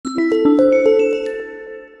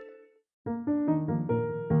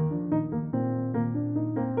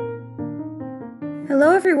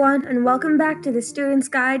everyone, and welcome back to the Student's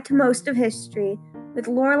Guide to Most of History with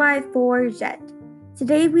Lorelei Forget.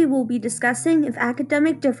 Today we will be discussing if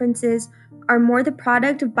academic differences are more the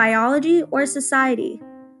product of biology or society.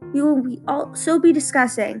 We will also be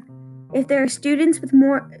discussing if students with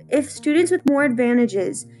more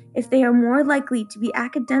advantages, if they are more likely to be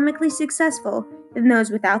academically successful than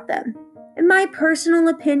those without them. In my personal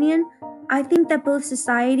opinion, I think that both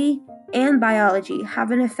society and biology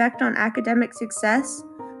have an effect on academic success,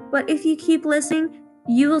 but if you keep listening,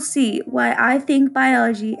 you will see why I think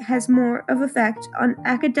biology has more of an effect on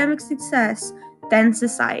academic success than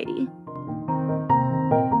society.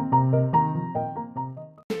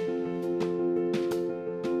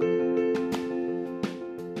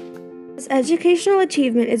 As educational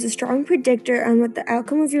achievement is a strong predictor on what the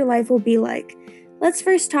outcome of your life will be like, let's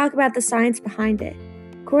first talk about the science behind it.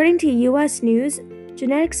 According to U.S. News,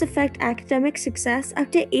 genetics affect academic success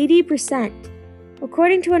up to 80%.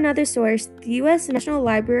 According to another source, the U.S. National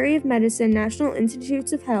Library of Medicine National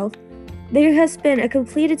Institutes of Health, there has been a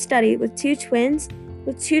completed study with two twins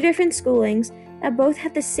with two different schoolings that both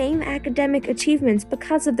have the same academic achievements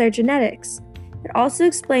because of their genetics. It also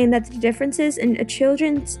explained that the differences in a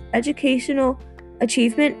children's educational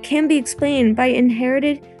achievement can be explained by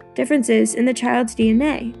inherited differences in the child's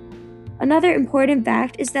DNA. Another important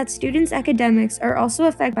fact is that students' academics are also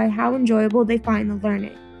affected by how enjoyable they find the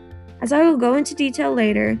learning. As I will go into detail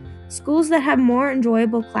later, schools that have more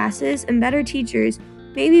enjoyable classes and better teachers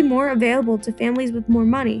may be more available to families with more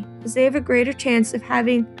money, as they have a greater chance of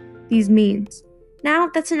having these means. Now,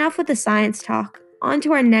 that's enough with the science talk. On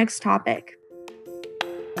to our next topic.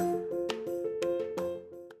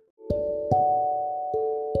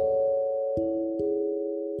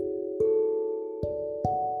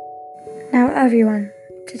 Now everyone,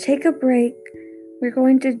 to take a break, we're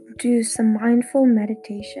going to do some mindful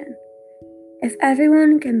meditation. If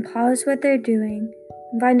everyone can pause what they're doing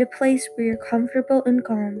and find a place where you're comfortable and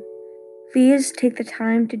calm, please take the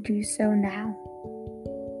time to do so now.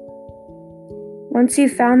 Once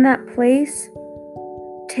you've found that place,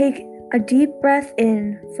 take a deep breath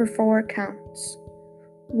in for 4 counts.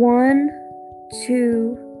 1,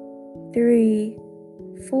 2, 3,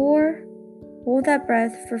 4. Hold that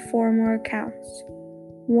breath for 4 more counts.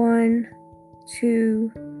 1,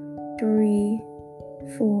 2, 3,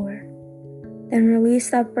 4. Then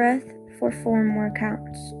release that breath for 4 more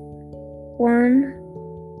counts. 1,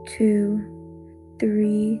 2,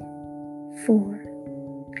 3,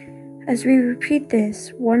 4. As we repeat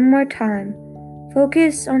this one more time,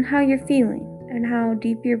 focus on how you're feeling and how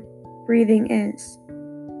deep your breathing is.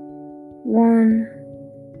 1,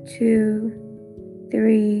 2,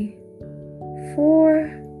 3, 4.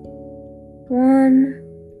 1,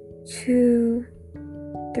 2,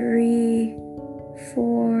 3,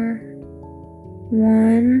 4.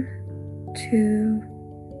 1, 2,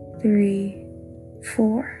 3,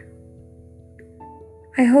 4.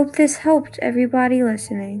 I hope this helped everybody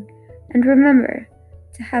listening, and remember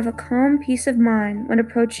to have a calm peace of mind when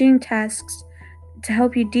approaching tasks to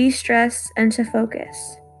help you de-stress and to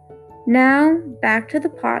focus. Now, back to the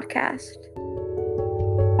podcast.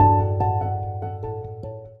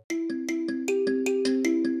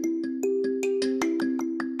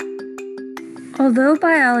 Although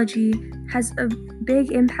biology has a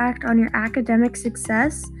big impact on your academic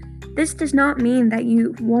success, this does not mean that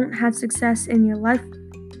you won't have success in your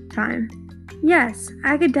lifetime. Yes,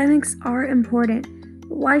 academics are important,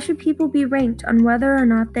 but why should people be ranked on whether or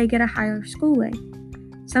not they get a higher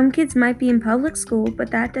schooling? Some kids might be in public school, but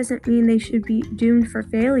that doesn't mean they should be doomed for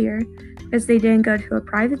failure because they didn't go to a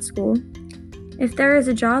private school. If there is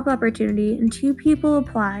a job opportunity and 2 people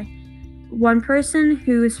apply, one person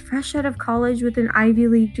who is fresh out of college with an Ivy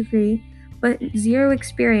League degree but 0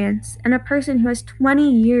 experience, and a person who has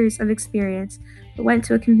 20 years of experience but went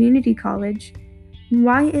to a community college,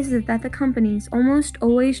 why is it that the companies almost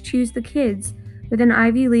always choose the kids with an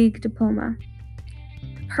Ivy League diploma?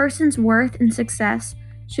 The person's worth and success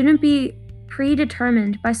shouldn't be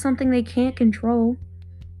predetermined by something they can't control.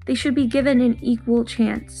 They should be given an equal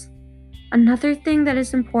chance. Another thing that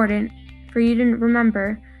is important for you to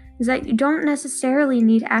remember is that you don't necessarily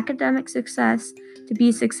need academic success to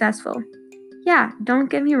be successful. Yeah, don't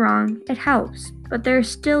get me wrong, it helps, but there are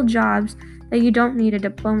still jobs that you don't need a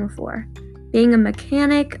diploma for. Being a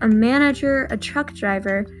mechanic, a manager, a truck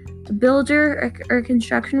driver, a builder, or a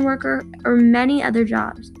construction worker, or many other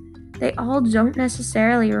jobs. They all don't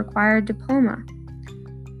necessarily require a diploma.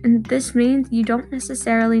 And this means you don't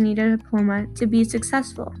necessarily need a diploma to be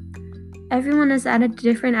successful. Everyone is at a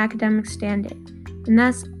different academic standing, and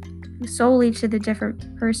that's solely to the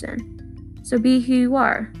different person. So be who you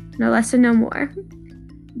are, no less and no more.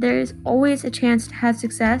 There is always a chance to have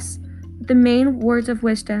success, but the main words of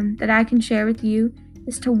wisdom that I can share with you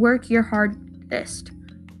is to work your hardest,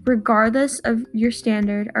 regardless of your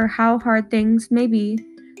standard or how hard things may be,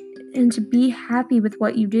 and to be happy with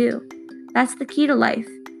what you do. That's the key to life.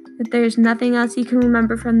 If there's nothing else you can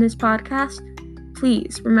remember from this podcast,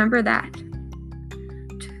 please remember that.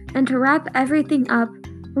 And to wrap everything up,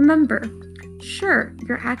 remember, sure,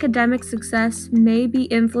 your academic success may be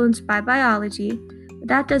influenced by biology, but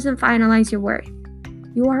that doesn't finalize your worth.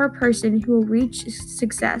 You are a person who will reach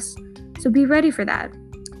success, so be ready for that.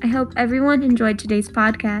 I hope everyone enjoyed today's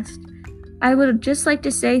podcast. I would just like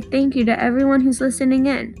to say thank you to everyone who's listening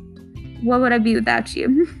in. What would I be without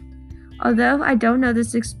you? Although I don't know the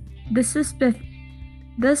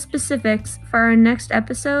specifics for our next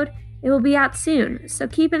episode, it will be out soon, so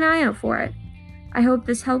keep an eye out for it. I hope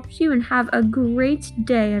this helps you and have a great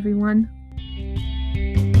day, everyone.